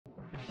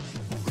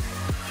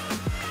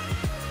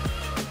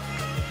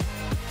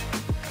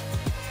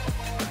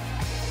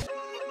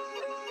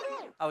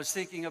I was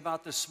thinking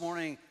about this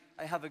morning,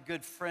 I have a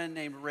good friend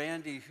named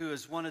Randy who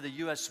is one of the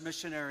U.S.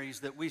 missionaries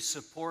that we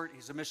support.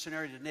 He's a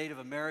missionary to Native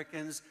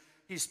Americans.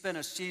 He spent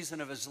a season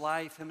of his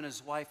life, him and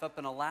his wife, up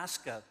in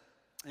Alaska.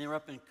 And they were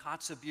up in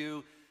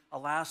Kotzebue,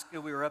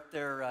 Alaska. We were up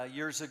there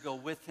years ago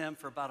with him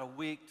for about a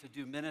week to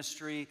do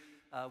ministry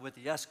with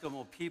the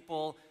Eskimo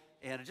people.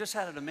 And it just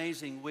had an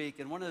amazing week.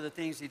 And one of the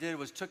things he did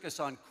was took us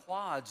on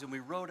quads, and we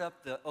rode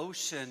up the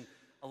ocean,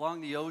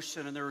 along the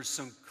ocean, and there were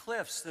some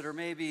cliffs that are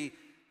maybe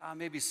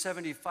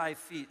 75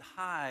 feet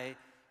high.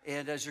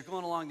 And as you're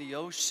going along the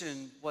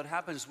ocean, what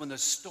happens when the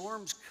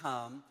storms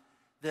come,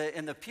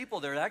 and the people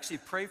there actually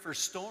pray for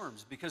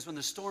storms, because when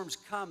the storms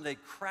come, they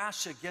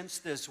crash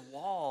against this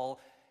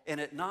wall, and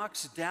it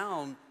knocks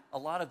down a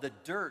lot of the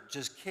dirt,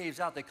 just caves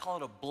out. They call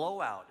it a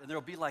blowout, and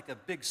there'll be like a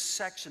big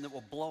section that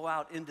will blow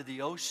out into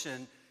the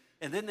ocean.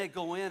 And then they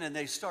go in and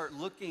they start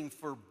looking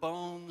for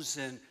bones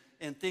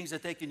and things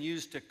that they can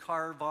use to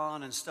carve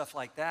on and stuff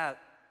like that.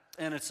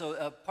 And it's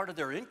a part of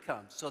their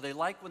income. So they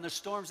like when the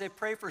storms, they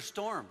pray for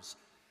storms.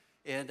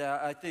 And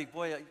I think,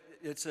 boy,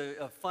 it's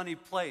a funny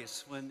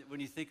place when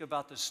you think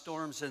about the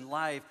storms in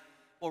life.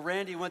 Well,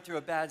 Randy went through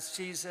a bad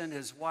season.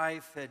 His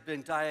wife had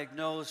been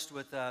diagnosed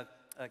with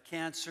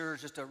cancer,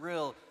 just a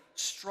real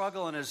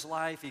struggle in his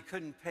life. He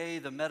couldn't pay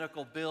the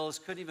medical bills,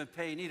 couldn't even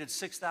pay. He needed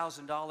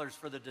 $6,000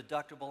 for the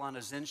deductible on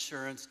his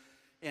insurance.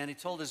 And he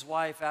told his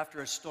wife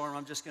after a storm,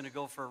 I'm just going to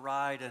go for a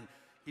ride. And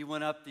he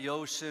went up the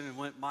ocean and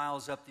went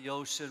miles up the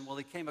ocean. Well,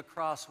 he came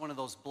across one of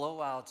those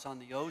blowouts on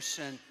the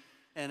ocean.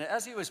 And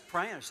as he was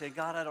praying, saying,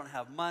 God, I don't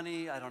have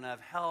money, I don't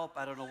have help,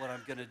 I don't know what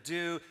I'm going to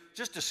do,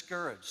 just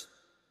discouraged.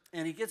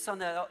 And he gets on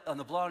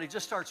the blowout, and he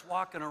just starts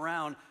walking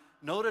around,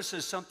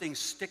 notices something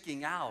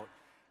sticking out,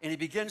 and he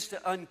begins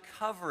to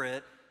uncover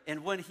it.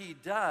 And when he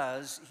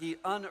does, he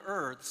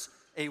unearths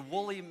a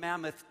woolly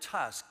mammoth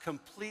tusk,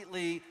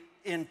 completely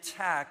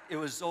intact. It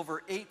was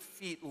over 8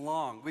 feet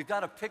long. We've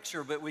got a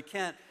picture, but we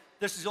can't.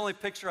 This is the only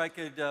picture I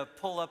could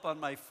pull up on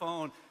my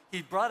phone.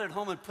 He brought it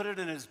home and put it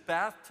in his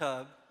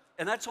bathtub.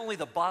 And that's only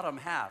the bottom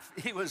half.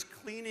 He was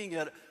cleaning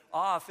it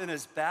off in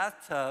his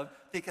bathtub,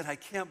 thinking, I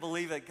can't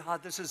believe it.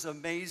 God, this is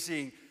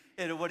amazing.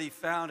 And what he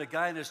found, a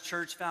guy in his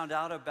church found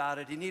out about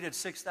it. He needed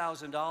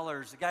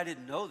 $6,000. The guy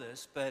didn't know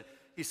this, but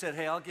he said,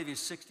 hey, I'll give you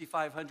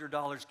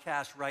 $6,500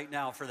 cash right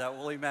now for that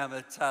woolly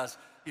mammoth tusk.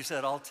 He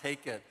said, I'll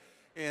take it.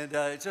 And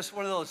it's just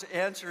one of those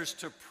answers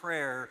to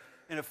prayer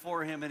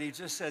for him. And he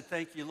just said,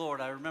 thank you,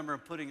 Lord. I remember him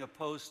putting a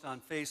post on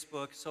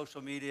Facebook,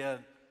 social media,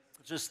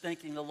 just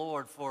thanking the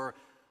Lord for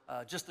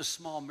just the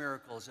small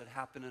miracles that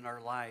happen in our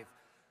life.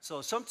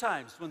 So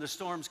sometimes when the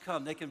storms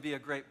come, they can be a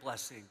great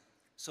blessing.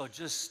 So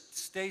just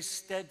stay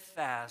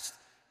steadfast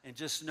and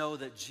just know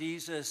that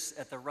Jesus,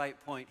 at the right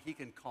point, he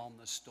can calm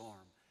the storm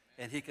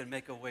and he can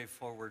make a way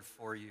forward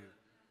for you.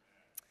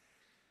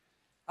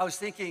 I was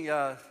thinking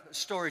a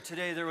story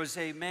today. There was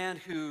a man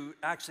who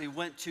actually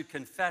went to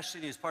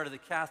confession. He was part of the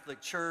Catholic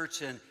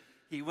Church, and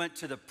he went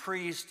to the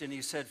priest and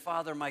he said,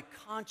 Father, my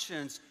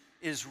conscience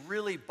is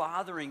really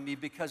bothering me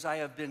because I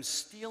have been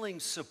stealing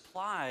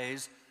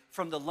supplies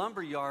from the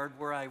lumber yard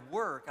where I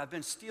work. I've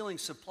been stealing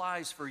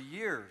supplies for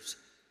years.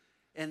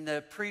 And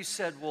the priest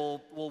said,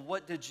 well,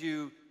 what did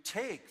you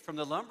take from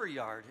the lumber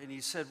yard? And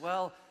he said,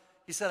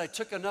 I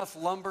took enough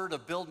lumber to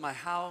build my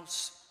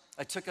house.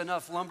 I took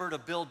enough lumber to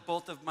build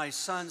both of my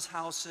sons'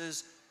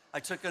 houses. I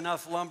took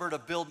enough lumber to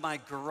build my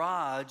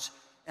garage,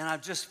 and I'm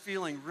just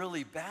feeling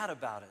really bad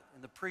about it.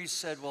 And the priest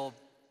said, well,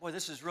 boy,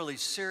 this is really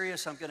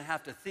serious. I'm going to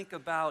have to think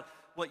about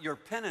what your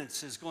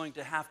penance is going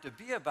to have to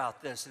be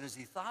about this. And as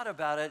he thought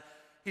about it,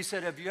 he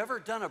said, have you ever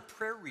done a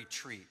prayer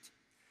retreat?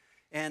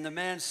 And the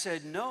man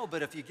said, no,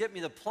 but if you get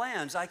me the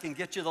plans, I can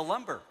get you the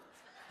lumber.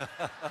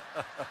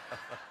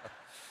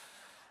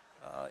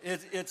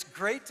 It's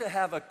great to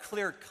have a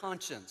clear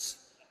conscience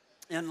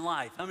in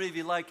life. How many of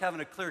you like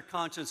having a clear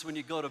conscience when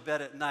you go to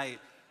bed at night?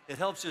 It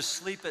helps you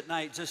sleep at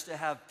night just to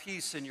have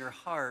peace in your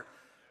heart.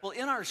 Well,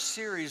 in our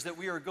series that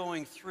we are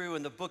going through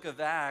in the book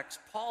of Acts,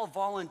 Paul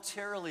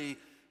voluntarily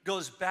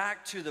goes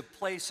back to the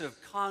place of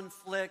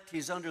conflict.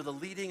 He's under the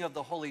leading of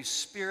the Holy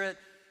Spirit.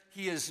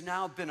 He has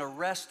now been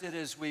arrested,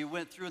 as we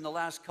went through in the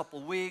last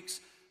couple weeks.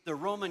 The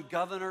Roman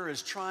governor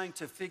is trying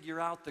to figure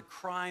out the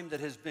crime that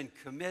has been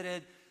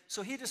committed.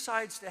 So he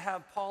decides to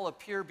have Paul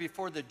appear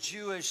before the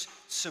Jewish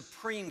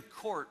Supreme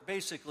Court,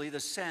 basically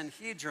the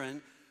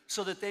Sanhedrin,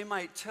 so that they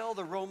might tell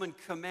the Roman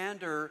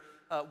commander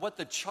what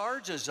the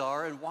charges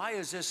are and why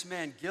is this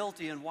man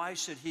guilty and why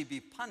should he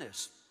be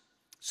punished.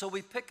 So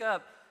we pick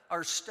up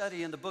our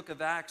study in the book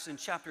of Acts in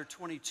chapter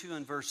 22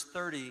 and verse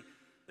 30.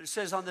 It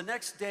says, on the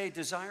next day,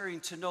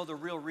 desiring to know the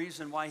real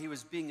reason why he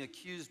was being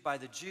accused by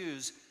the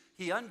Jews,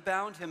 he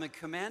unbound him and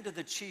commanded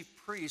the chief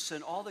priests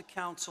and all the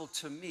council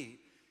to meet.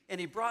 And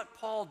he brought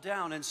Paul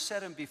down and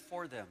set him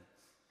before them.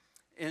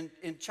 In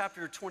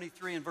chapter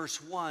 23 and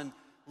verse 1,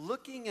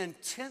 looking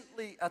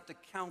intently at the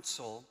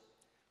council,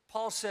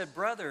 Paul said,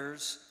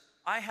 brothers,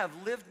 I have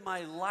lived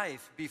my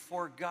life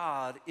before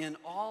God in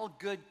all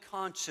good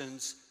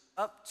conscience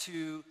up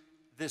to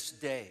this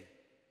day.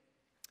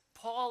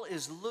 Paul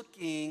is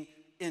looking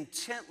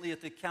intently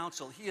at the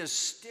council. He is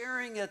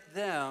staring at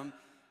them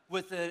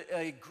with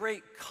a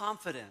great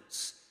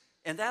confidence.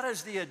 And that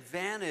is the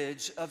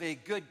advantage of a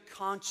good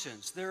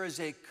conscience. There is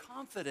a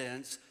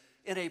confidence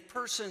in a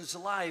person's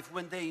life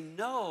when they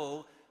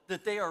know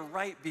that they are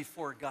right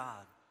before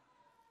God.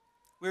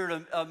 We were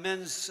at a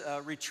men's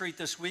retreat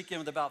this weekend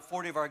with about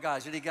 40 of our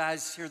guys. Any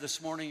guys here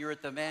this morning? You're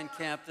at the man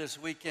camp this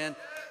weekend.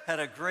 Had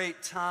a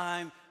great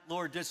time.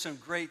 Lord did some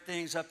great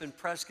things up in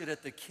Prescott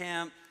at the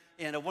camp.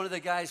 And one of the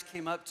guys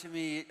came up to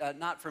me,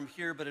 not from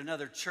here, but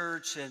another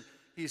church, and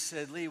he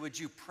said, Leigh, would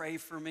you pray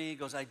for me? He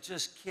goes, I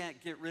just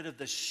can't get rid of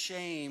the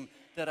shame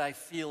that I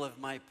feel of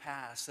my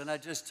past. And I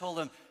just told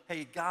him,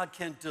 hey, God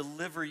can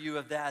deliver you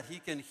of that. He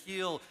can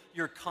heal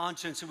your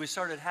conscience. And we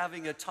started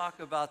having a talk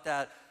about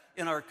that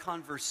in our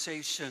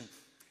conversation.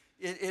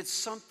 It's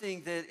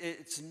something that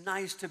it's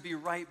nice to be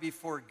right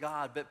before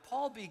God. But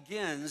Paul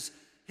begins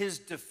his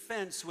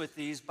defense with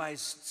these by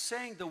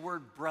saying the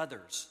word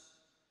brothers.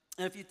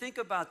 And if you think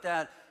about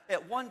that,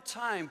 at one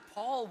time,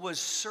 Paul was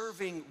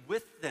serving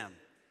with them.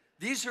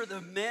 These are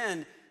the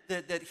men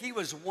that he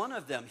was one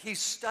of them. He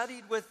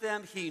studied with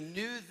them. He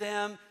knew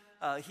them.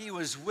 He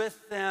was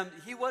with them.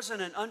 He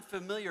wasn't an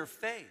unfamiliar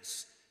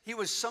face. He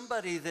was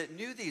somebody that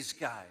knew these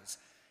guys.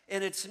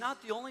 And it's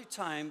not the only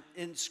time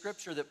in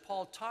Scripture that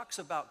Paul talks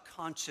about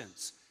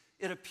conscience.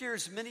 It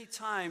appears many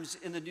times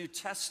in the New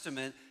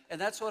Testament,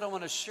 and that's what I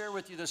want to share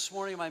with you this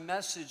morning, my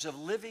message of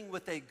living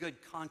with a good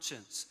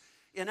conscience.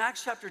 In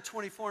Acts chapter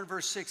 24 and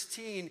verse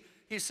 16,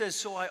 he says,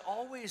 so I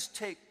always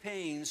take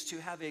pains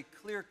to have a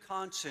clear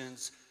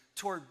conscience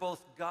toward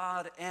both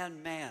God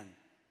and man.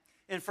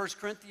 In 1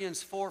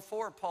 Corinthians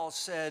 4:4, Paul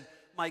said,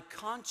 my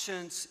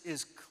conscience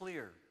is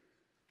clear.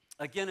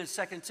 Again, in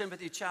 2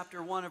 Timothy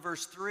chapter 1 and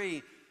verse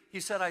 3, he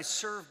said, I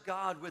serve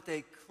God with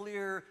a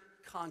clear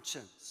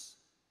conscience.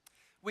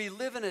 We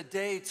live in a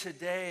day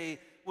today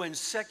when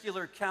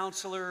secular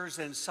counselors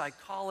and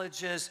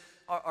psychologists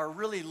are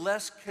really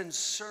less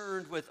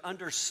concerned with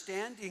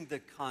understanding the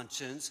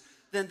conscience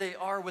than they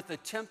are with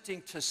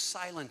attempting to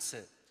silence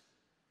it.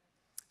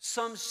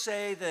 Some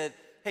say that,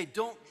 hey,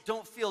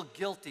 don't feel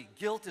guilty.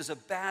 Guilt is a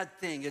bad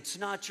thing. It's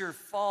not your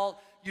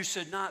fault. You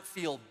should not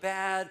feel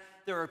bad.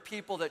 There are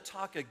people that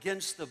talk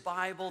against the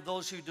Bible,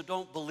 those who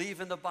don't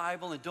believe in the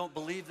Bible and don't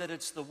believe that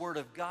it's the Word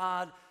of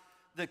God.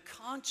 The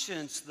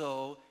conscience,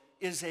 though,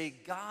 is a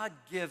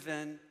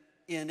God-given,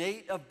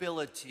 innate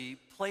ability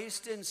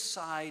placed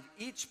inside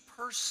each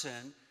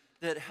person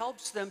that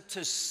helps them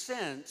to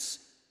sense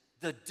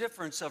the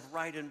difference of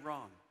right and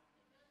wrong.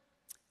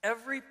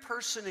 Every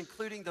person,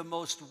 including the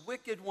most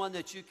wicked one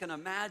that you can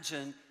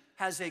imagine,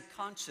 has a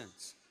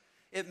conscience.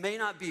 It may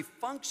not be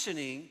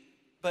functioning,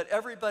 but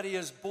everybody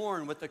is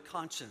born with a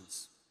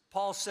conscience.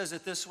 Paul says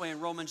it this way in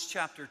Romans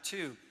chapter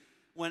 2.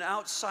 When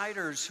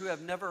outsiders who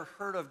have never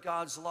heard of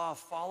God's law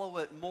follow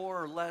it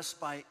more or less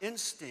by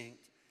instinct,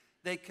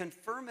 they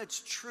confirm its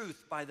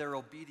truth by their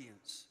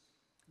obedience.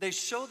 They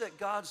show that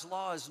God's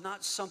law is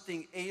not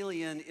something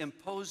alien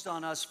imposed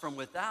on us from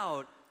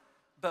without,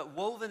 but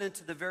woven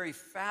into the very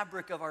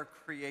fabric of our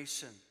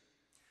creation.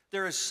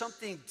 There is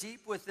something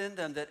deep within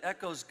them that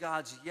echoes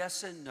God's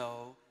yes and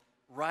no,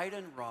 right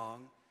and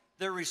wrong.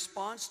 Their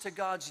response to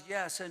God's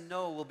yes and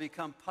no will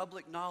become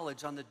public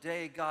knowledge on the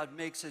day God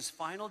makes his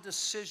final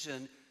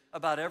decision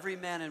about every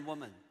man and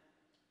woman.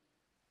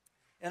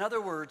 In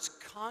other words,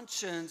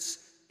 conscience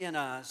in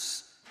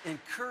us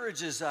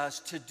encourages us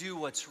to do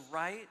what's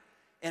right,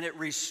 and it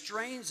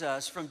restrains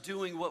us from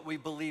doing what we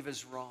believe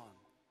is wrong.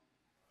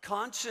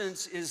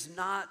 Conscience is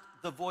not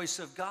the voice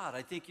of God.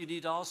 I think you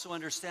need to also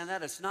understand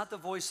that. It's not the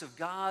voice of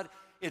God.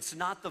 It's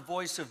not the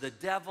voice of the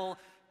devil.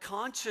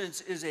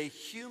 Conscience is a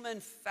human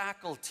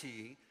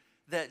faculty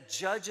that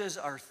judges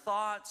our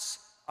thoughts,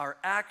 our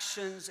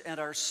actions,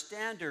 and our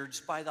standards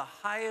by the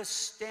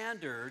highest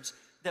standards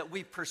that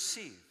we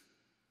perceive.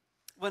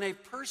 When a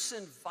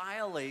person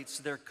violates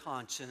their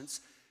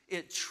conscience,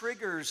 it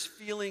triggers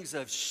feelings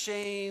of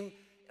shame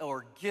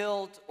or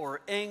guilt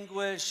or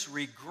anguish,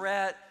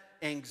 regret,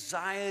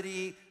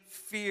 anxiety,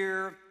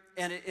 fear,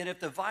 and if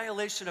the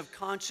violation of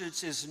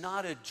conscience is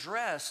not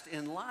addressed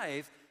in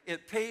life,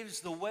 it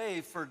paves the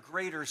way for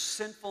greater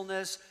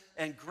sinfulness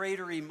and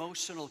greater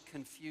emotional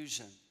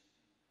confusion.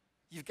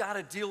 You've got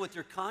to deal with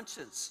your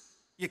conscience.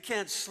 You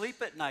can't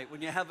sleep at night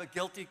when you have a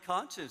guilty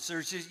conscience.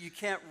 You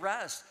can't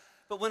rest.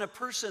 But when a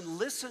person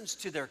listens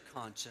to their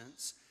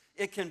conscience,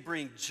 it can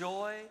bring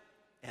joy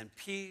and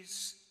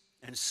peace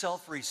and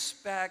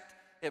self-respect.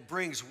 It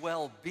brings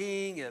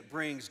well-being. It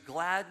brings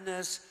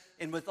gladness.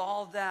 And with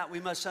all that,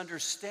 we must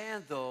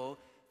understand, though,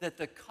 that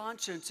the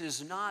conscience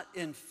is not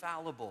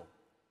infallible.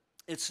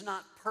 It's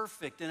not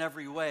perfect in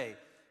every way.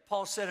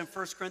 Paul said in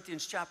 1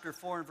 Corinthians chapter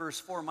 4 and verse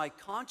 4, my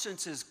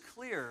conscience is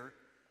clear,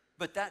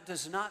 but that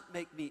does not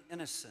make me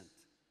innocent.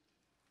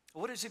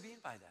 What does he mean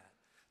by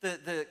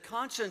that? The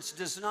conscience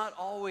does not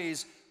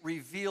always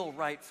reveal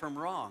right from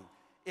wrong.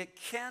 It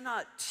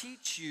cannot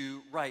teach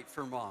you right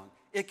from wrong.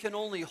 It can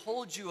only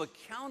hold you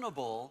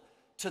accountable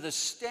to the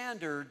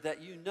standard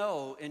that you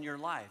know in your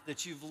life,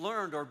 that you've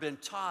learned or been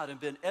taught and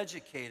been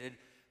educated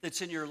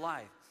that's in your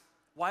life.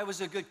 Why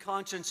was a good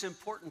conscience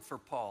important for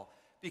Paul?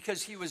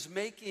 Because he was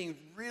making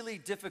really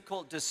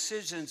difficult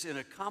decisions in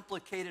a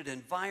complicated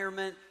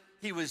environment.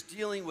 He was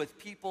dealing with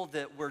people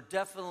that were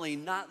definitely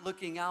not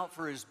looking out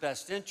for his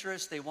best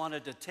interest. They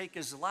wanted to take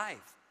his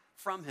life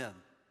from him.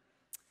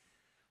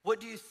 What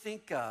do you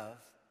think of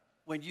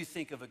when you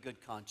think of a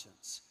good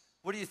conscience?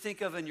 What do you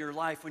think of in your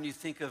life when you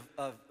think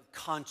of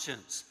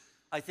conscience?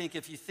 I think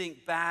if you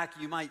think back,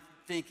 you might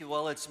think,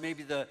 well, it's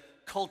maybe the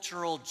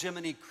cultural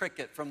Jiminy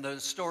Cricket from the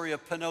story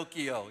of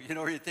Pinocchio. You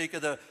know, where you think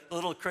of the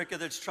little cricket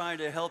that's trying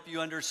to help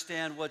you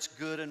understand what's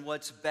good and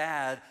what's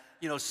bad,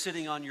 you know,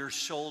 sitting on your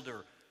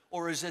shoulder.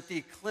 Or is it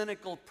the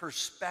clinical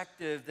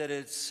perspective that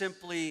it's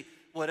simply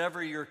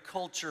whatever your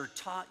culture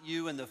taught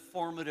you in the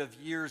formative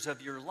years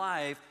of your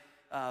life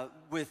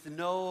with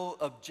no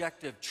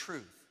objective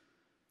truth?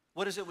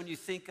 What is it when you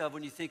think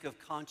of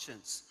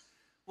conscience?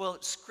 Well,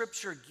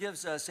 Scripture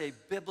gives us a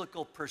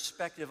biblical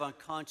perspective on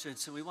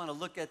conscience, and we want to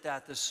look at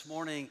that this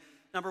morning.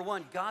 Number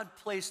one, God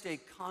placed a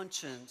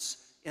conscience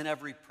in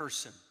every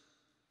person.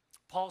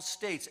 Paul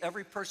states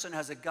every person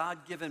has a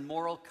God-given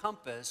moral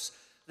compass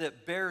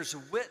that bears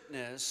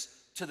witness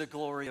to the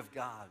glory of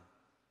God.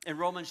 In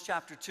Romans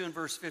chapter 2 and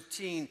verse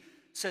 15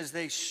 says,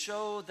 they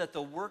show that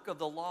the work of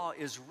the law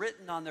is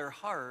written on their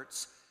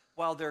hearts,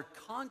 while their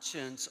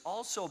conscience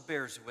also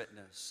bears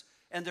witness,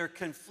 and their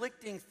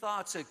conflicting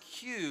thoughts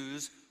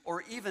accuse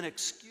or even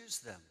excuse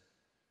them.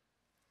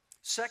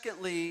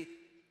 Secondly,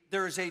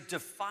 there is a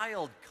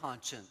defiled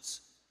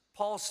conscience.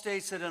 Paul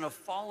states that in a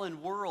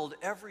fallen world,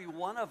 every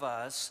one of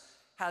us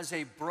has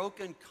a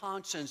broken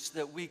conscience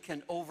that we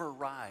can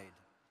override.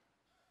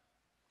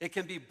 It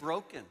can be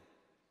broken.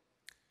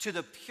 To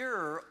the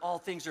pure, all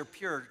things are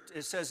pure.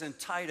 It says in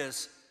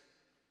Titus,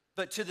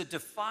 but to the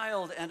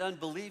defiled and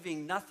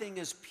unbelieving, nothing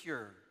is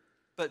pure,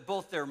 but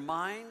both their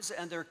minds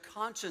and their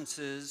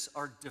consciences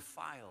are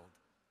defiled.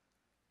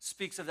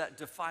 Speaks of that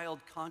defiled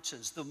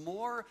conscience. The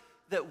more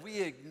that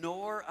we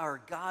ignore our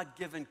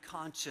God-given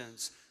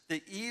conscience,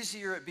 the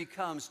easier it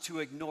becomes to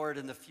ignore it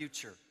in the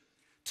future.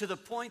 To the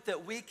point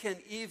that we can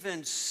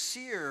even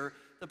sear,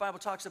 the Bible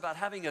talks about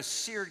having a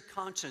seared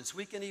conscience.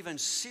 We can even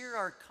sear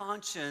our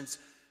conscience,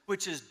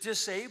 which is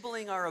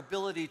disabling our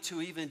ability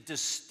to even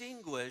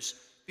distinguish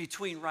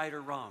between right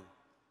or wrong.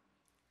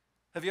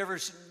 Have you ever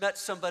met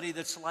somebody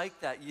that's like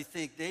that? You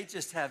think they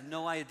just have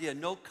no idea,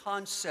 no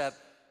concept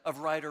of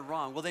right or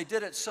wrong. Well, they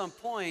did at some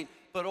point,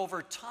 but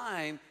over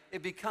time,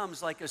 it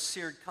becomes like a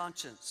seared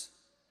conscience.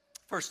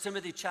 1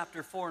 Timothy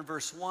chapter 4 and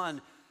verse 1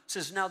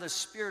 says, now the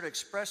Spirit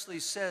expressly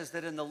says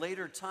that in the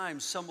later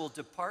times, some will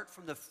depart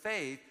from the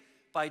faith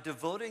by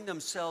devoting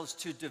themselves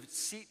to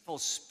deceitful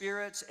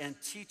spirits and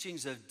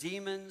teachings of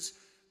demons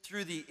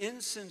through the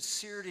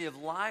insincerity of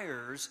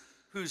liars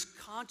whose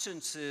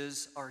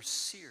consciences are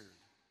seared.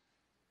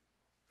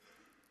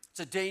 It's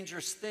a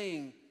dangerous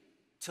thing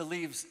to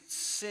leave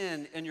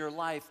sin in your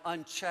life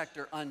unchecked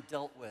or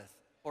undealt with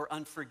or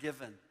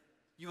unforgiven.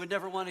 You would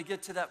never want to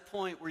get to that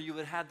point where you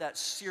would have that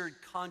seared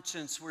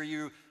conscience where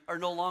you are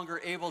no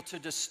longer able to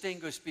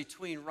distinguish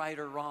between right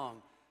or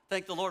wrong.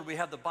 Thank the Lord we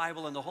have the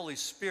Bible and the Holy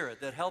Spirit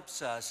that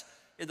helps us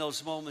in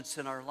those moments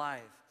in our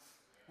life.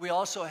 We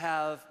also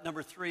have,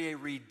 number three, a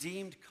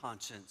redeemed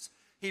conscience.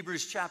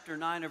 Hebrews chapter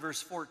 9 and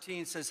verse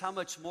 14 says, how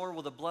much more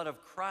will the blood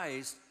of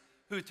Christ,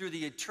 who through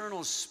the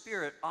eternal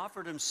Spirit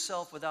offered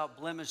himself without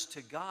blemish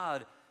to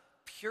God,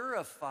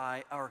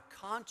 purify our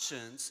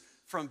conscience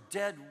from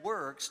dead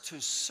works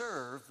to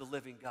serve the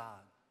living God.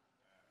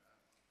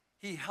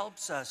 He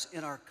helps us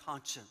in our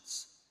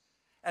conscience.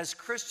 As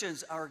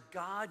Christians, our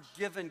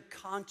God-given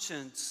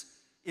conscience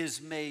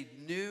is made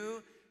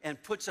new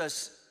and puts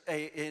us,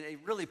 it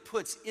really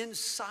puts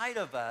inside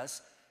of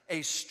us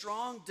a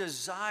strong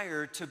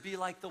desire to be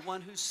like the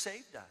one who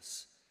saved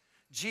us.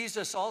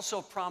 Jesus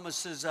also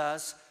promises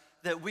us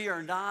that we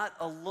are not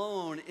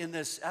alone in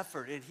this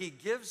effort, and he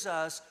gives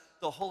us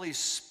the Holy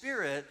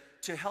Spirit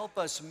to help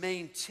us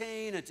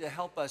maintain and to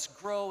help us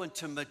grow and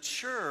to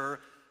mature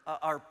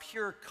our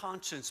pure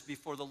conscience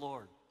before the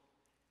Lord.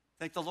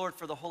 Thank the Lord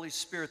for the Holy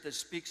Spirit that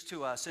speaks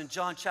to us. In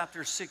John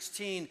chapter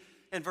 16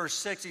 and verse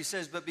 6, he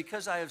says, but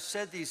because I have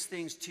said these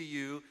things to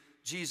you,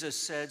 Jesus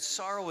said,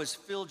 sorrow has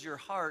filled your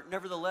heart.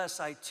 Nevertheless,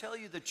 I tell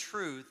you the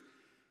truth.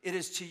 It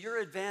is to your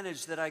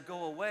advantage that I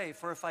go away.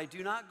 For if I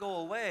do not go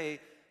away,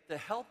 the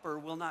Helper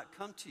will not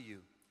come to you.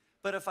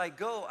 But if I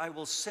go, I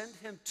will send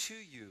him to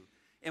you.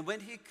 And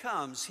when he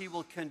comes, he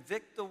will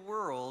convict the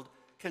world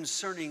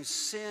concerning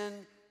sin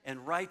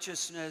and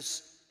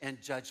righteousness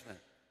and judgment.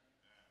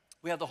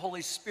 We have the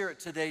Holy Spirit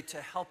today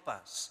to help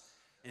us.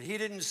 And he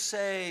didn't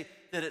say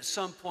that at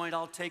some point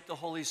I'll take the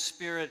Holy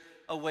Spirit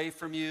away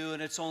from you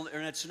and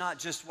it's not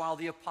just while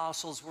the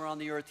apostles were on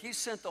the earth. He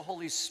sent the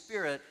Holy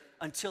Spirit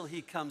until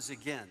he comes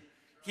again.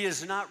 He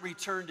has not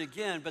returned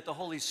again, but the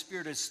Holy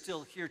Spirit is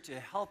still here to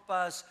help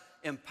us,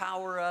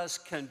 empower us,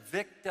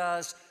 convict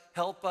us,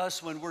 help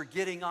us when we're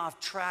getting off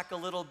track a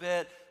little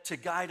bit, to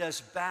guide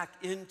us back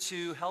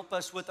into, help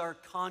us with our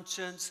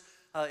conscience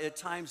at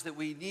times that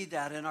we need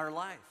that in our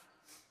life.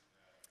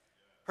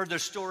 Heard the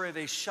story of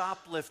a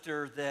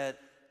shoplifter that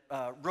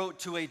wrote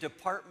to a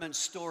department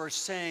store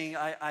saying,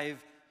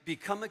 I've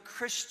become a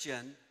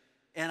Christian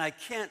and I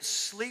can't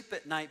sleep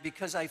at night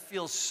because I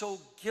feel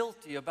so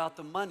guilty about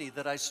the money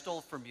that I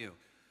stole from you.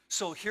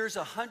 So here's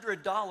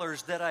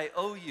 $100 that I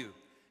owe you.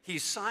 He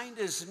signed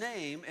his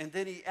name and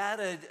then he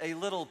added a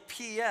little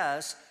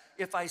P.S.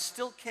 If I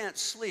still can't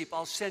sleep,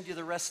 I'll send you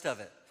the rest of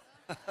it.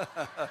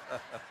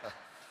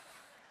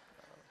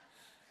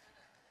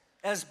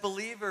 As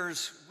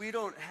believers, we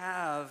don't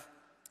have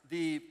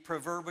the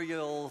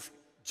proverbial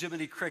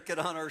Jiminy Cricket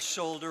on our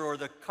shoulder or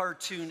the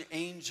cartoon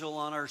angel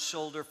on our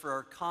shoulder for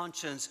our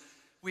conscience.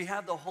 We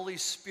have the Holy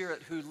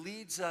Spirit who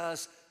leads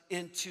us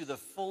into the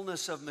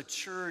fullness of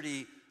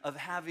maturity of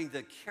having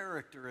the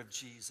character of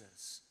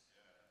Jesus.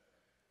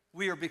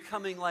 We are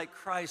becoming like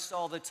Christ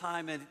all the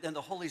time, and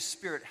the Holy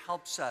Spirit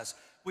helps us.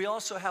 We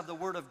also have the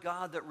Word of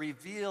God that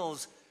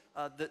reveals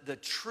the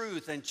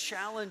truth and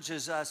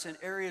challenges us in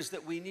areas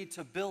that we need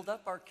to build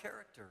up our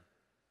character.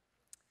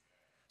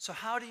 So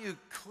how do you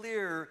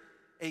clear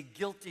a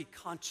guilty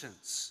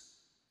conscience?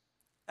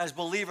 As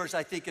believers,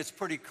 I think it's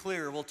pretty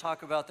clear. We'll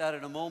talk about that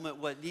in a moment,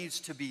 what needs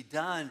to be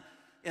done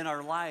in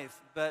our life.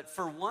 But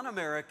for one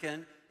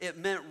American, it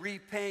meant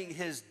repaying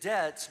his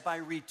debts by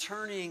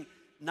returning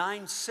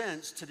 9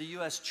 cents to the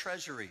U.S.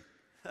 Treasury.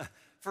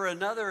 For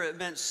another, it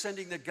meant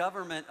sending the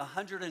government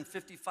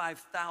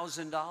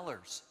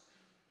 $155,000.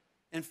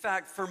 In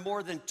fact, for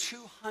more than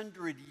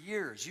 200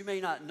 years, you may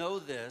not know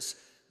this,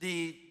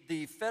 the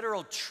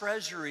federal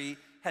treasury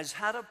has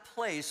had a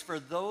place for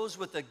those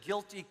with a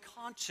guilty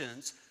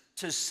conscience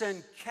to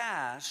send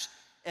cash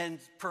and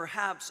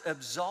perhaps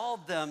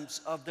absolve them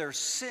of their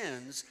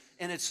sins,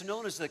 and it's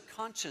known as the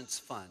Conscience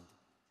Fund.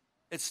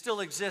 It still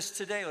exists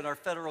today in our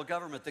federal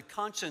government, the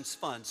Conscience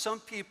Fund.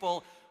 Some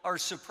people are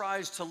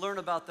surprised to learn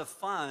about the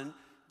fund,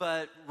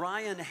 but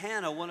Ryan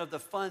Hanna, one of the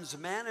fund's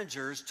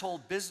managers,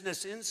 told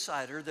Business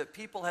Insider that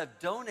people have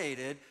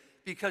donated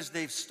because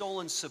they've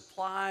stolen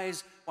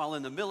supplies while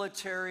in the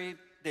military,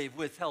 they've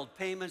withheld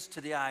payments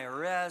to the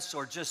IRS,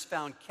 or just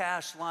found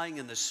cash lying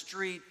in the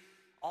street,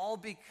 all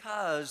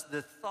because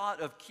the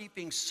thought of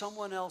keeping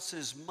someone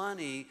else's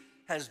money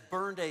has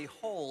burned a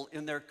hole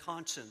in their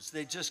conscience.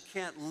 They just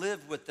can't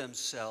live with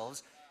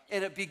themselves.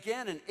 And it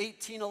began in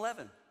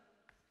 1811.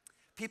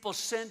 People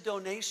send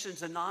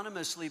donations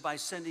anonymously by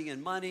sending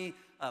in money,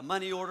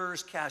 money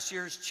orders,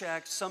 cashier's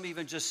checks, some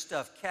even just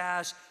stuff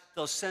cash.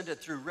 They'll send it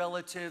through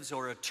relatives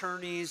or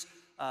attorneys.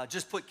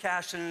 Just put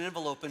cash in an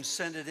envelope and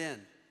send it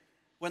in.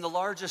 When the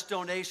largest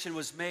donation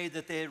was made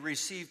that they had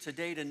received to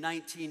date in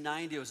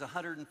 1990, it was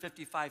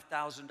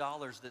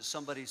 $155,000 that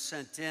somebody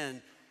sent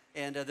in.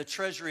 And the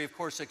Treasury, of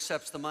course,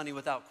 accepts the money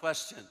without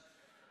question.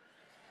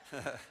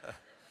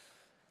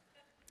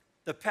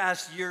 The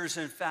past years,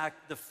 in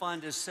fact, the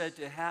fund is said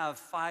to have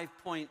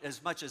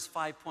as much as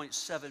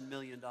 $5.7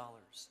 million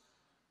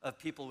of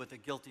people with a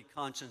guilty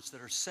conscience that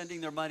are sending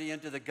their money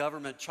into the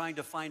government, trying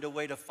to find a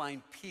way to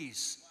find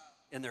peace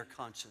in their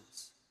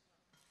conscience.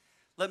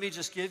 Let me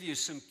just give you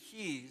some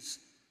keys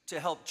to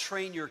help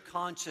train your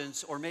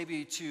conscience, or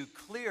maybe to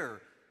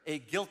clear a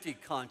guilty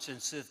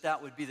conscience, if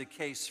that would be the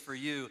case for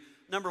you.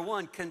 Number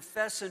one,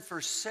 confess and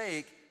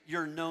forsake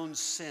your known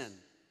sin.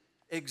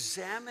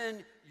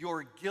 Examine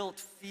your guilt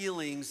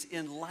feelings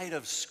in light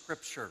of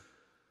Scripture.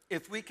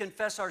 If we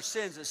confess our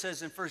sins, it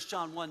says in 1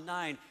 John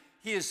 1:9,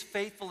 He is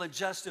faithful and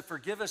just to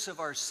forgive us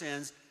of our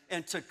sins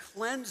and to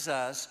cleanse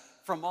us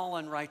from all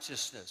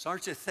unrighteousness.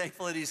 Aren't you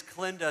thankful that He's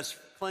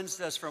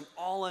cleansed us from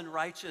all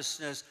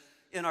unrighteousness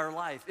in our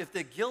life? If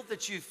the guilt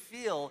that you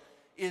feel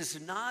is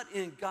not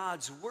in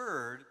God's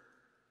Word,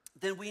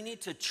 then we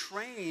need to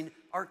train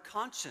our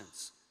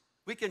conscience.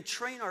 We can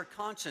train our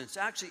conscience.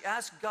 Actually,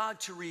 ask God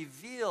to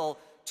reveal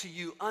to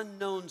you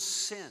unknown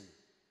sin.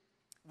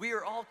 We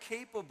are all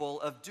capable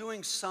of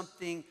doing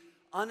something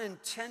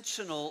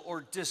unintentional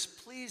or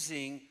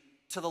displeasing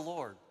to the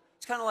Lord.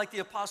 It's kind of like the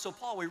Apostle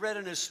Paul. We read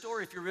in his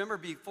story, if you remember,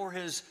 before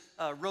his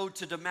road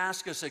to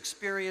Damascus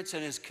experience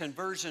and his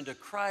conversion to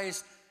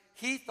Christ,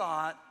 he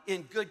thought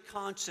in good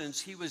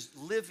conscience he was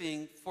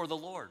living for the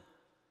Lord.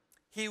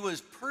 He was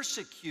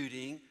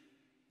persecuting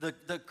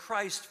the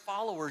Christ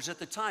followers at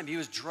the time. He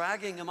was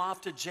dragging them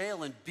off to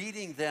jail and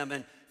beating them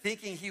and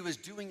thinking he was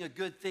doing a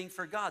good thing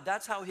for God.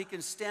 That's how he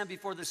can stand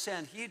before the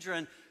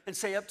Sanhedrin and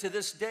say, up to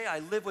this day, I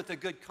live with a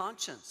good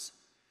conscience.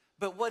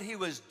 But what he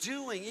was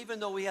doing, even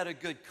though he had a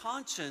good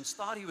conscience,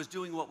 thought he was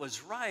doing what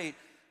was right,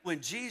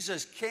 when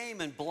Jesus came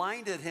and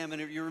blinded him,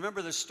 and you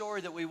remember the story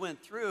that we went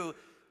through,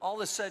 all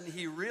of a sudden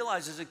he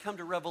realizes and come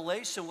to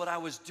revelation what I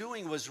was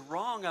doing was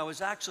wrong. I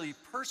was actually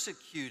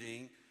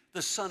persecuting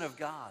the Son of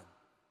God.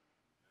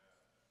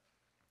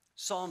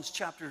 Psalms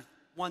chapter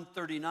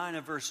 139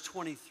 and verse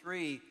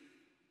 23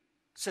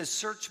 says,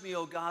 search me,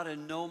 O God,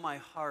 and know my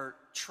heart.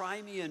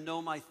 Try me and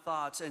know my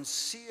thoughts, and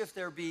see if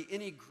there be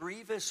any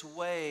grievous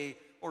way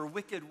or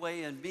wicked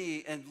way in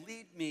me, and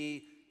lead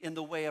me in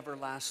the way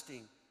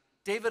everlasting.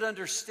 David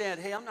understand,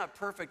 hey, I'm not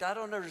perfect. I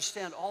don't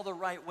understand all the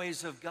right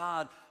ways of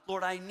God.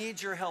 Lord, I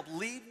need your help.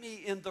 Lead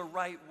me in the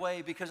right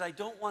way, because I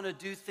don't want to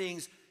do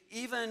things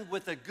even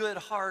with a good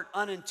heart,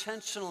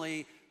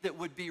 unintentionally, that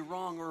would be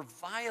wrong or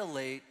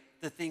violate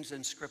the things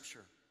in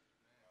Scripture.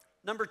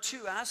 Number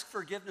 2, ask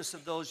forgiveness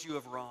of those you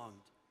have wronged.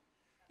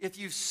 If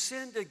you've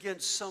sinned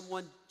against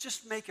someone,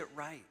 just make it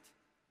right.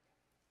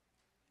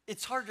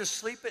 It's hard to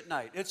sleep at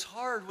night. It's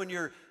hard when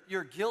you're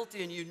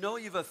guilty and you know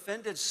you've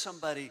offended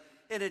somebody,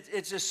 and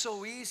it's just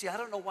so easy. I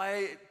don't know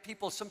why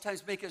people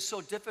sometimes make it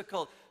so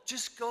difficult.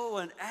 Just go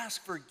and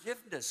ask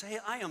forgiveness. Hey,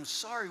 I am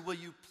sorry. Will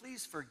you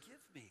please forgive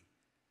me?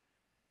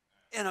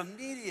 And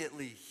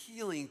immediately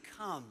healing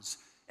comes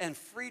and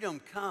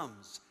freedom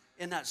comes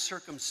in that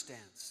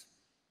circumstance.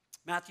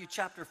 Matthew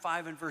chapter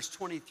 5 and verse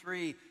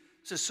 23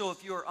 says, so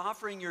if you are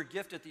offering your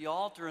gift at the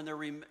altar and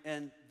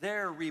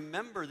there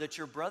remember that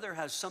your brother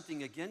has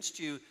something against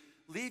you,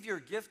 leave your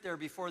gift there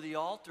before the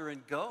altar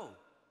and go.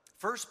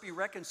 First be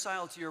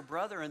reconciled to your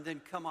brother and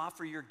then come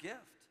offer your gift.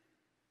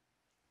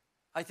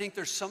 I think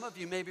there's some of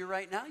you maybe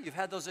right now, you've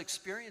had those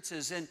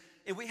experiences, and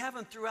we have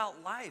them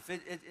throughout life.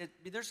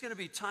 There's going to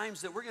be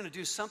times that we're going to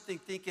do something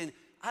thinking,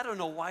 I don't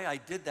know why I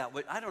did that.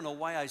 I don't know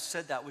why I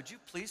said that. Would you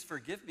please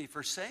forgive me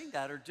for saying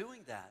that or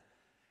doing that?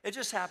 It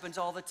just happens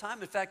all the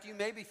time. In fact, you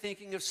may be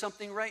thinking of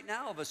something right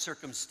now, of a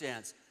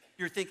circumstance.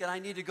 You're thinking, I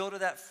need to go to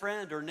that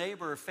friend or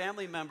neighbor or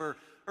family member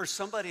or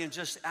somebody and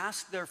just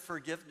ask their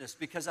forgiveness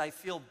because I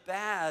feel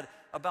bad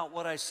about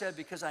what I said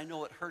because I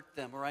know it hurt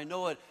them, or I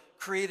know it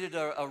created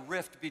a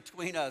rift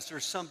between us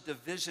or some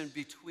division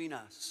between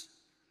us.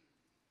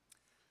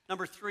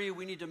 Number 3,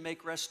 we need to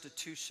make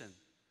restitution.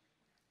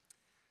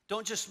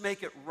 Don't just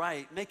make it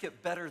right, make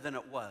it better than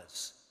it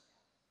was.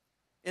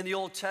 In the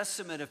Old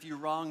Testament, if you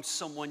wronged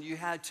someone, you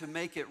had to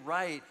make it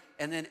right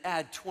and then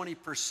add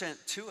 20%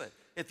 to it.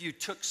 If you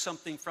took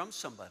something from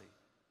somebody,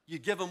 you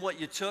give them what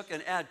you took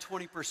and add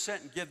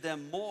 20% and give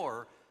them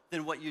more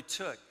than what you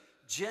took.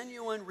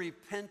 Genuine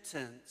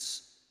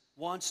repentance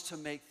wants to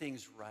make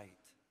things right.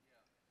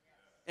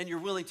 And you're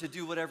willing to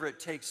do whatever it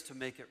takes to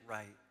make it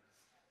right.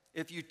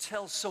 If you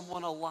tell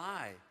someone a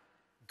lie,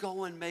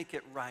 go and make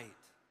it right.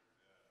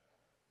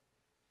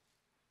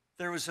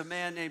 There was a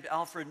man named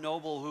Alfred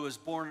Nobel who was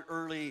born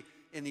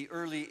in the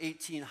early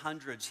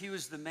 1800s. He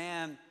was the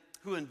man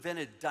who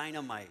invented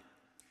dynamite.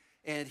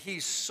 And he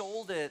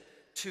sold it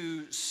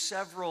to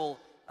several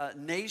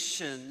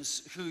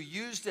nations who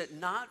used it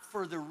not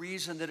for the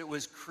reason that it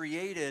was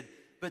created,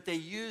 but they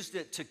used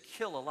it to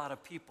kill a lot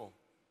of people.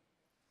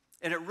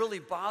 And it really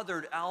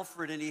bothered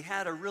Alfred, and he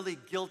had a really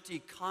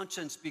guilty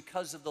conscience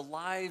because of the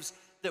lives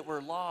that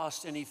were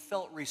lost, and he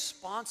felt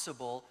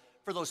responsible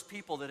for those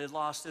people that had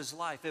lost his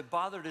life. It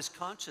bothered his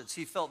conscience.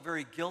 He felt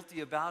very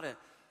guilty about it.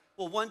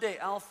 Well, one day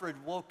Alfred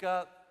woke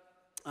up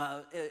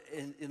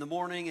in the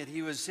morning, and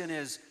he was in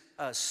his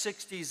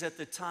 60s at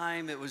the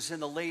time. It was in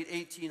the late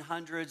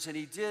 1800s, and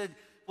he did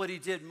what he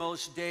did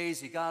most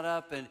days. He got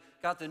up and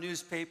got the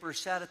newspaper,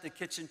 sat at the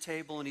kitchen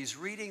table, and he's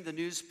reading the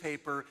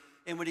newspaper.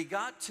 And when he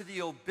got to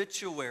the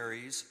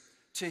obituaries,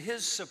 to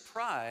his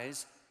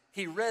surprise,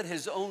 he read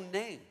his own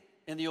name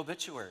in the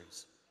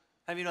obituaries.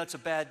 I mean, it's a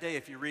bad day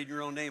if you read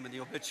your own name in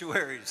the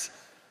obituaries.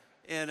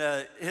 And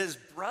his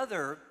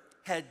brother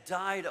had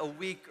died a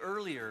week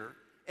earlier,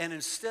 and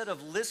instead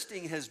of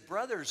listing his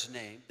brother's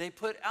name, they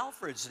put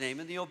Alfred's name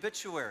in the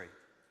obituary.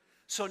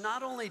 So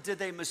not only did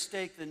they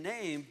mistake the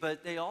name,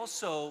 but they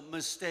also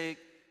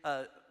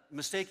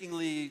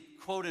mistakenly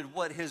quoted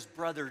what his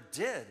brother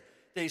did.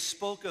 They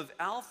spoke of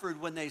Alfred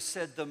when they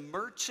said, the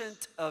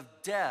merchant of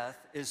death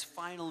is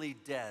finally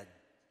dead.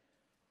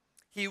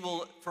 He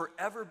will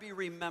forever be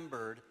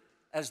remembered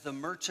as the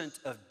merchant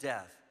of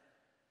death.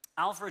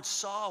 Alfred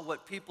saw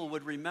what people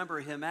would remember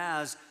him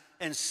as,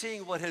 and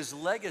seeing what his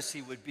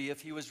legacy would be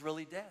if he was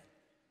really dead.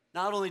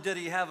 Not only did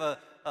he have a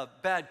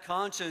bad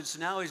conscience,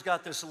 now he's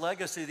got this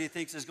legacy that he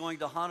thinks is going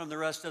to haunt him the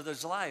rest of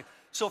his life.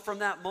 So from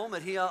that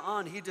moment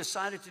he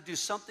decided to do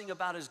something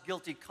about his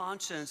guilty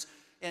conscience,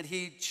 and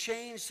he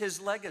changed his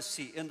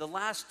legacy. In the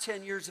last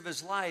 10 years of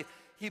his life,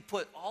 he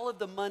put all of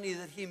the money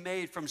that he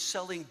made from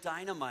selling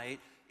dynamite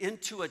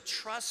into a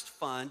trust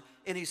fund,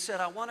 and he said,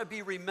 I want to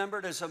be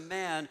remembered as a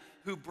man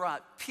who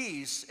brought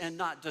peace and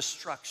not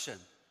destruction.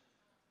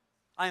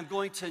 I am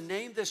going to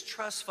name this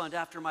trust fund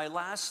after my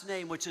last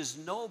name, which is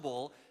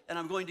Noble, and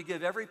I'm going to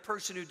give every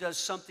person who does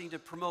something to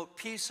promote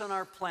peace on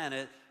our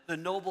planet the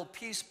Nobel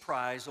Peace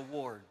Prize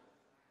award.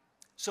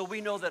 So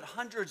we know that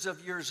hundreds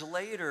of years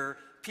later,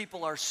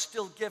 people are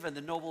still given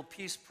the Nobel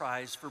Peace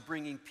Prize for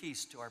bringing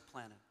peace to our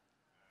planet.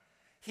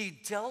 He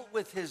dealt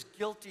with his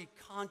guilty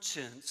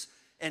conscience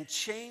and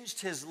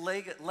changed his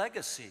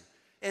legacy.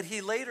 And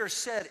he later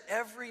said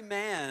every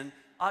man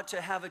ought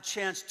to have a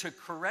chance to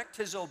correct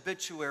his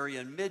obituary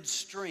in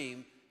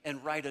midstream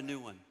and write a new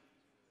one.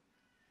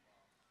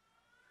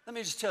 Let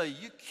me just tell you,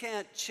 you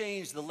can't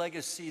change the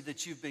legacy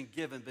that you've been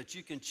given, but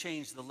you can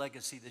change the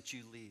legacy that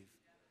you leave.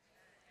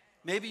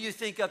 Maybe you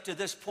think up to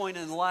this point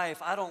in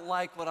life, I don't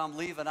like what I'm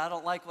leaving. I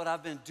don't like what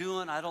I've been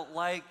doing. I don't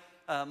like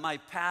my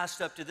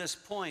past up to this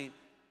point.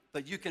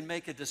 But you can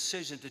make a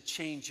decision to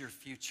change your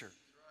future.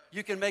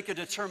 You can make a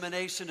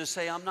determination to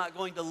say, I'm not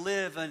going to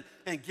live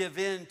and give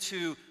in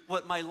to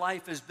what my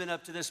life has been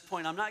up to this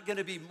point. I'm not going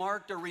to be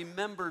marked or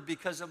remembered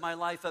because of my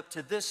life up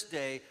to this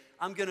day.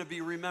 I'm going to be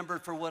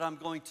remembered for what I'm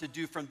going to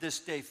do from this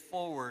day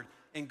forward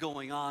and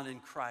going on in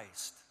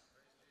Christ.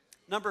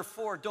 Number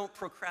 4, don't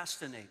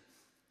procrastinate.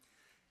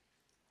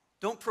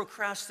 Don't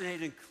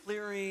procrastinate in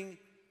clearing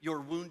your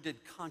wounded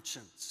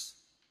conscience.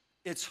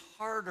 It's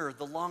harder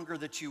the longer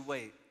that you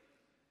wait.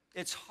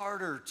 It's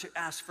harder to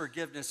ask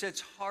forgiveness.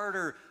 It's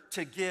harder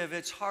to give.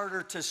 It's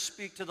harder to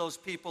speak to those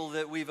people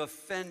that we've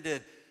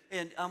offended.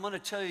 And I'm going to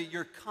tell you,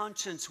 your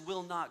conscience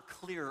will not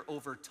clear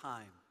over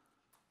time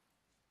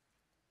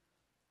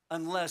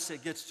unless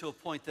it gets to a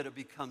point that it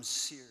becomes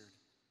seared.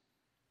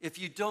 If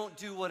you don't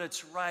do what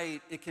it's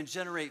right, it can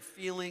generate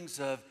feelings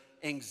of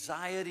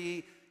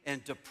anxiety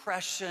and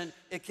depression.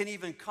 It can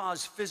even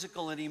cause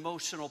physical and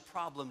emotional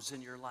problems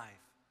in your life.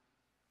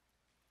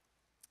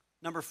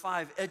 Number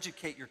 5,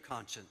 educate your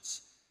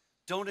conscience.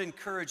 Don't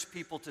encourage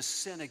people to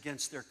sin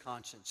against their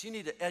conscience. You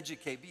need to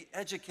educate. Be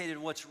educated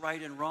in what's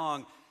right and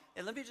wrong.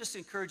 And let me just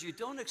encourage you,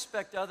 don't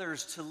expect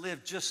others to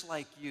live just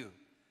like you.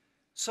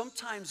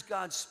 Sometimes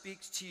God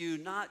speaks to you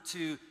not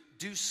to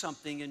do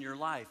something in your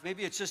life.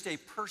 Maybe it's just a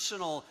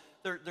personal,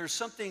 there's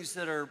some things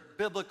that are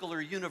biblical or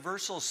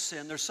universal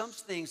sin. There's some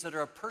things that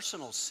are a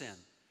personal sin.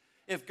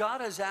 If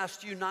God has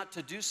asked you not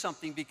to do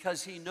something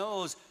because he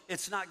knows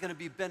it's not going to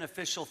be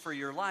beneficial for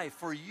your life,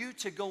 for you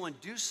to go and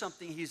do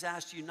something he's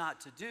asked you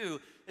not to do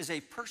is a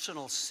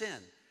personal sin.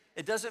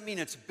 It doesn't mean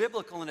it's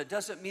biblical, and it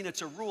doesn't mean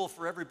it's a rule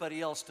for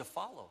everybody else to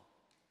follow.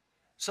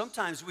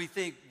 Sometimes we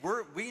think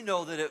we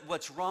know that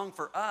what's wrong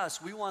for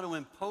us, we want to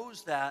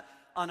impose that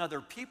on other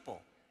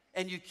people.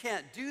 And you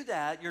can't do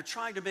that. You're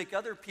trying to make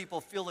other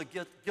people feel a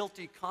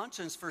guilty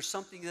conscience for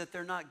something that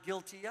they're not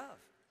guilty of.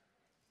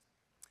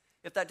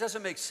 If that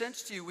doesn't make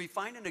sense to you, we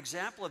find an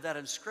example of that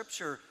in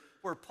Scripture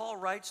where Paul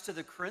writes to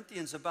the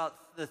Corinthians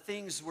about the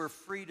things we're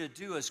free to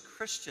do as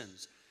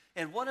Christians.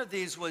 And one of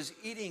these was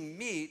eating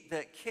meat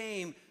that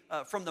came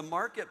from the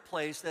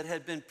marketplace that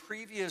had been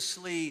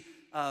previously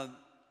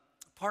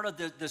part of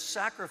the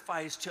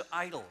sacrifice to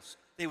idols.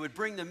 They would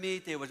bring the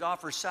meat, they would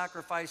offer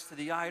sacrifice to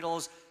the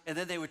idols, and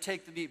then they would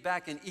take the meat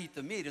back and eat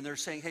the meat. And they're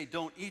saying, hey,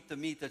 don't eat the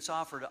meat that's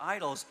offered to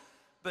idols.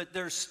 But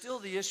there's still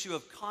the issue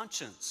of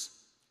conscience.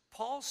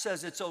 Paul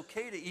says it's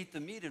okay to eat the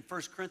meat in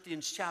 1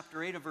 Corinthians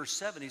chapter 8 and verse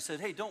 7. He said,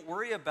 hey, don't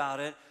worry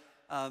about it.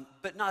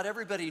 But not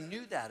everybody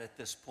knew that at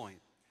this point.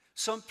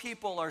 Some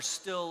people are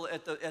still,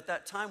 at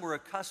that time, were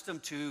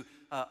accustomed to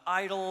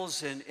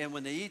idols, and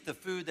when they eat the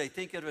food, they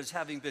think of it as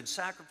having been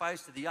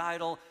sacrificed to the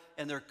idol,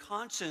 and their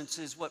conscience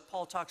is what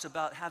Paul talks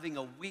about, having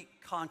a weak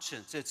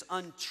conscience. It's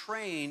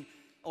untrained,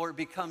 or it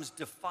becomes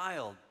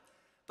defiled.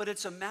 But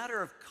it's a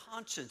matter of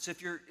conscience.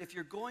 If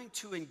you're going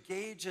to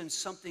engage in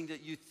something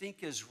that you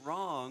think is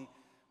wrong,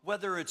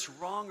 whether it's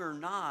wrong or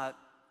not,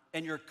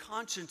 and your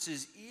conscience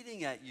is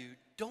eating at you,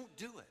 don't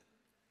do it.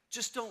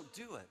 Just don't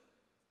do it.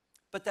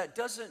 But that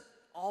doesn't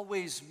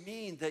always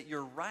mean that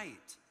you're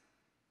right.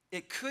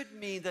 It could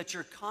mean that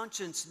your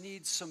conscience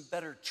needs some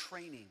better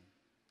training.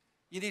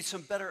 You need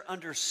some better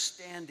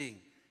understanding.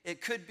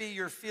 It could be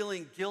you're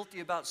feeling guilty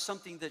about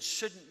something that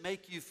shouldn't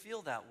make you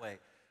feel that way.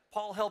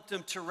 Paul helped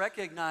him to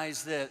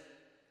recognize that,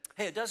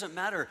 hey, it doesn't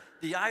matter.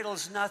 The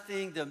idol's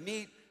nothing. The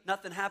meat,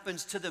 nothing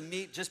happens to the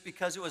meat just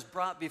because it was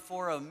brought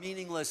before a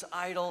meaningless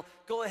idol.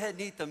 Go ahead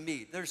and eat the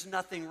meat. There's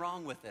nothing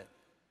wrong with it.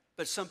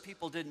 But some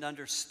people didn't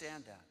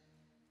understand that.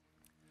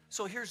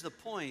 So here's the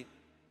point.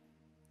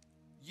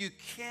 You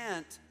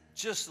can't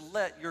just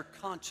let your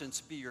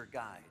conscience be your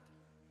guide.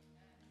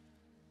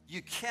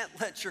 You can't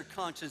let your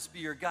conscience be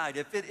your guide.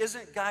 If it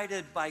isn't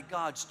guided by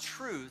God's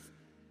truth,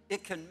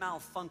 it can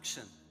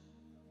malfunction.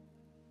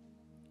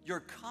 Your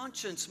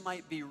conscience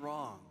might be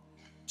wrong.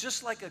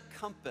 Just like a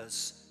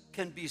compass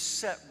can be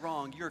set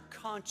wrong, your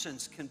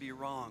conscience can be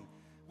wrong.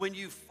 When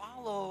you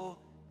follow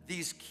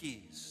these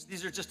keys,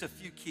 these are just a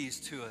few keys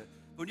to it.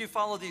 When you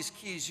follow these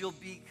keys, you'll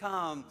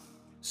become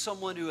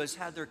someone who has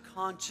had their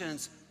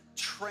conscience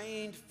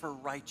trained for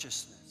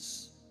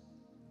righteousness.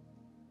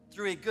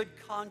 Through a good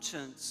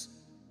conscience,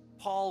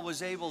 Paul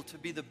was able to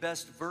be the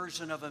best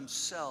version of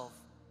himself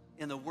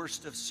in the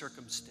worst of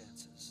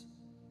circumstances.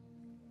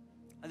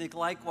 I think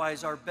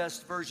likewise our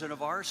best version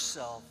of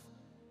ourselves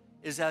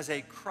is as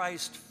a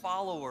Christ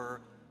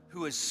follower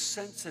who is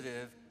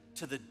sensitive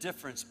to the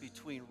difference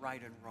between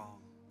right and wrong.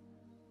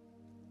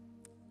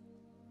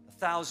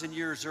 1,000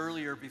 years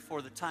earlier,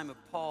 before the time of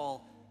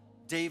Paul,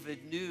 David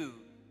knew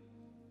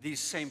these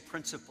same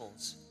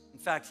principles. In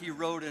fact, he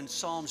wrote in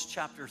Psalms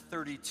chapter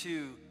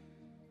 32,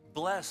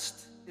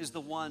 "Blessed is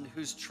the one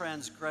whose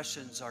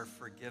transgressions are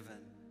forgiven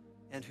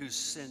and whose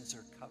sins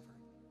are covered."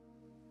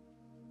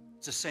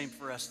 It's the same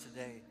for us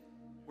today.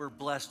 We're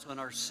blessed when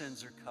our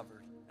sins are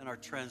covered and our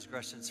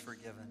transgressions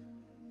forgiven.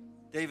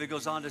 David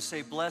goes on to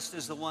say, "Blessed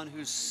is the one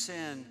whose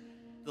sin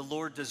the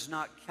Lord does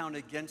not count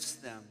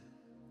against them,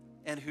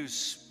 and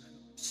whose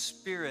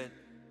spirit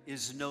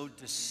is no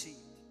deceit."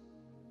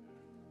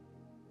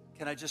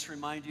 Can I just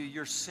remind you,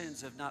 your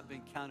sins have not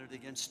been counted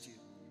against you.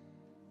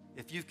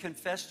 If you've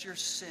confessed your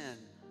sin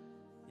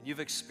and you've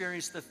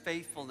experienced the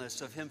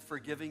faithfulness of him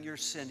forgiving your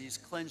sin, he's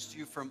cleansed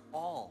you from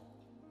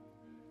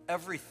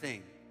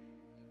everything,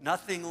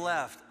 nothing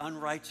left,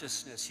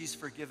 unrighteousness. He's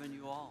forgiven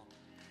you all.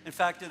 In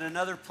fact, in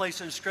another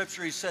place in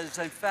Scripture, he says,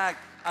 in fact,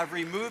 I've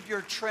removed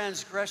your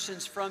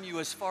transgressions from you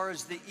as far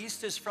as the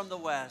east is from the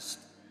west,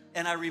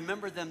 and I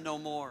remember them no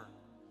more.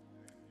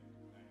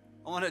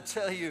 I want to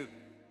tell you,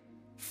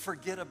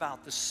 forget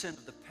about the sin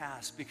of the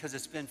past because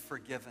it's been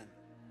forgiven.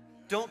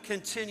 Don't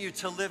continue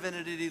to live in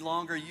it any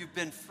longer. You've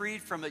been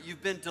freed from it.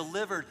 You've been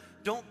delivered.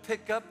 Don't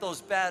pick up those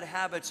bad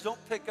habits.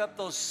 Don't pick up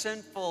those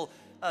sinful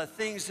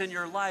things in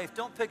your life.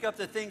 Don't pick up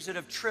the things that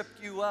have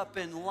tripped you up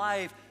in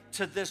life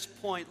to this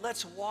point.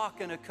 Let's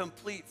walk in a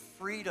complete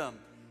freedom,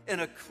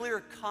 in a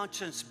clear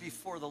conscience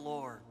before the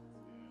Lord.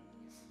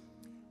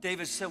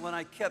 David said, when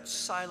I kept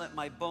silent,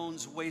 my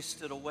bones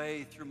wasted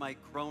away through my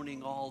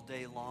groaning all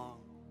day long.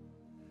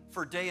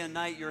 For day and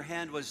night your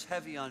hand was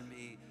heavy on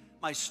me.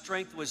 My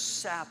strength was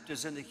sapped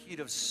as in the heat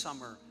of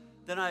summer.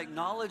 Then I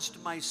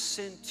acknowledged my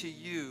sin to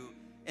you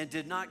and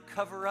did not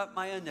cover up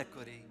my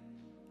iniquity.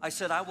 I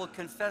said, I will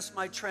confess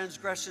my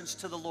transgressions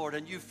to the Lord,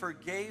 and you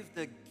forgave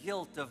the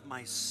guilt of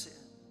my sin.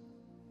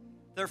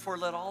 Therefore,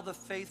 let all the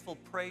faithful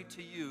pray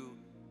to you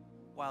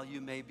while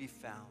you may be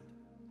found.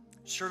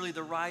 Surely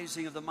the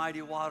rising of the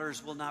mighty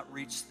waters will not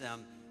reach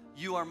them.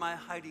 You are my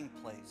hiding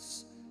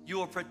place. You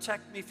will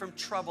protect me from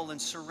trouble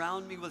and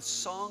surround me with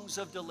songs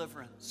of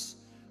deliverance.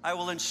 I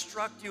will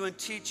instruct you and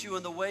teach you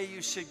in the way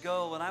you should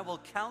go, and I will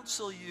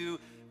counsel you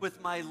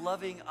with my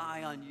loving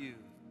eye on you.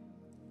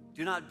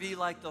 Do not be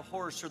like the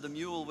horse or the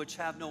mule, which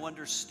have no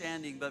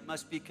understanding, but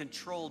must be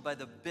controlled by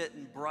the bit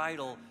and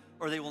bridle,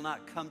 or they will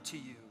not come to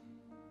you.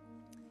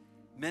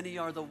 Many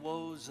are the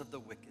woes of the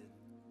wicked,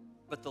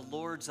 but the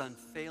Lord's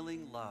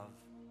unfailing love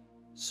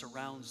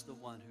surrounds the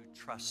one who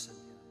trusts in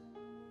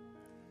him.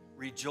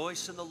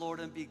 Rejoice in the Lord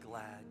and be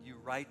glad, you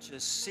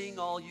righteous. Sing,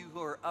 all you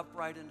who are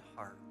upright in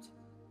heart.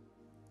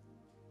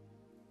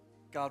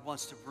 God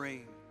wants to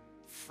bring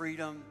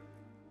freedom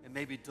and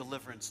maybe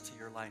deliverance to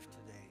your life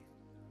today.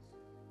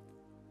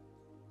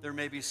 There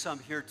may be some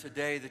here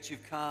today that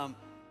you've come,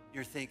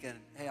 you're thinking,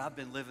 hey, I've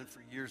been living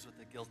for years with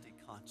a guilty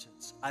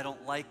conscience. I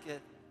don't like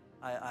it.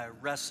 I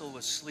wrestle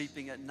with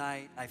sleeping at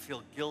night. I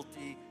feel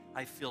guilty.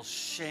 I feel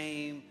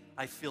shame.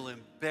 I feel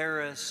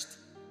embarrassed.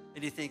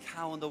 And you think,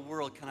 how in the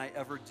world can I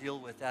ever deal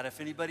with that?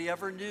 If anybody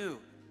ever knew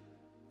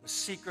the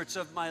secrets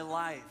of my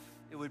life,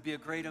 it would be a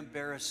great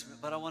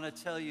embarrassment. But I want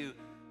to tell you,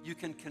 you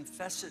can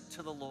confess it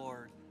to the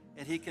Lord,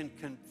 and he can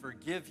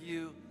forgive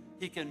you.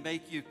 He can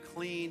make you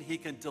clean. He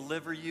can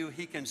deliver you.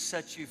 He can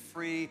set you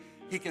free.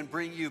 He can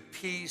bring you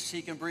peace.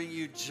 He can bring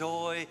you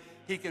joy.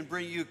 He can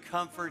bring you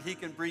comfort. He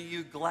can bring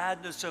you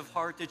gladness of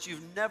heart that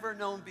you've never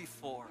known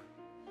before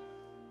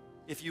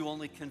if you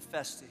only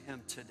confess to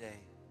him today.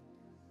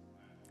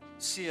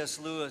 C.S.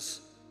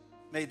 Lewis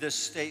made this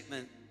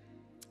statement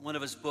in one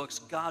of his books: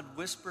 God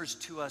whispers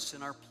to us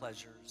in our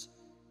pleasures.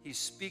 He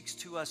speaks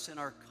to us in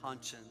our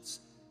conscience,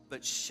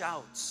 but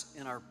shouts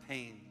in our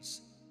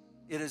pains.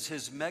 It is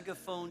his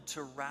megaphone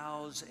to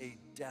rouse a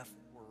deaf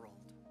world.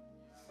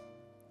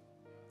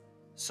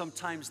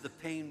 Sometimes the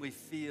pain we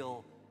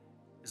feel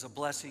is a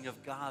blessing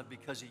of God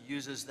because he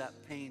uses that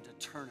pain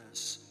to turn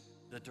us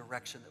the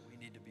direction that we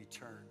need to be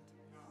turned.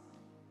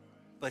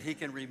 But he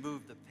can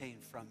remove the pain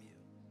from you.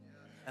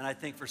 And I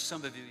think for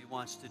some of you, he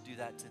wants to do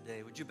that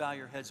today. Would you bow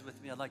your heads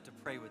with me? I'd like to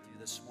pray with you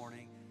this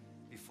morning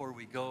before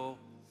we go.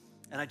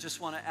 And I just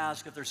want to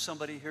ask if there's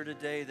somebody here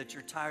today that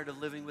you're tired of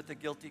living with a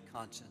guilty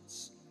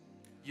conscience.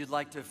 You'd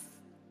like to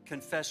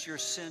confess your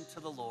sin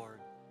to the Lord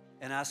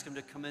and ask him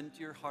to come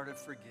into your heart and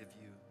forgive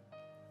you.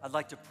 I'd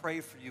like to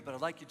pray for you, but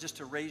I'd like you just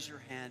to raise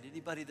your hand.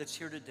 Anybody that's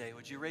here today,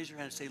 would you raise your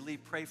hand and say, Leigh,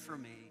 pray for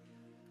me.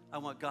 I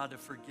want God to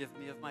forgive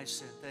me of my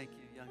sin. Thank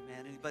you, young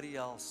man. Anybody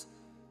else?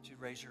 Would you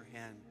raise your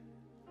hand?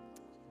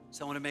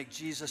 So I want to make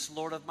Jesus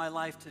Lord of my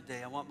life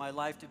today. I want my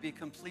life to be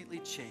completely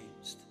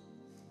changed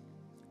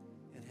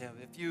in him.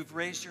 If you've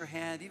raised your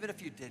hand, even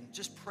if you didn't,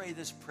 just pray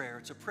this prayer.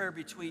 It's a prayer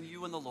between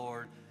you and the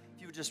Lord.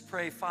 If you would just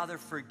pray, Father,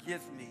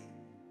 forgive me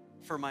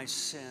for my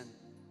sin.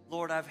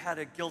 Lord, I've had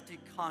a guilty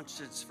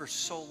conscience for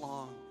so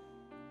long.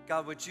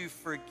 God, would you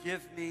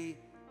forgive me,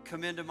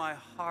 come into my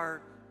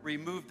heart,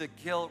 remove the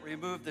guilt,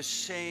 remove the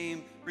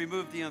shame,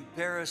 remove the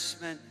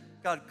embarrassment.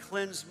 God,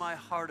 cleanse my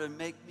heart and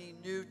make me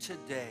new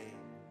today.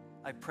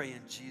 I pray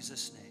in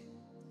Jesus' name.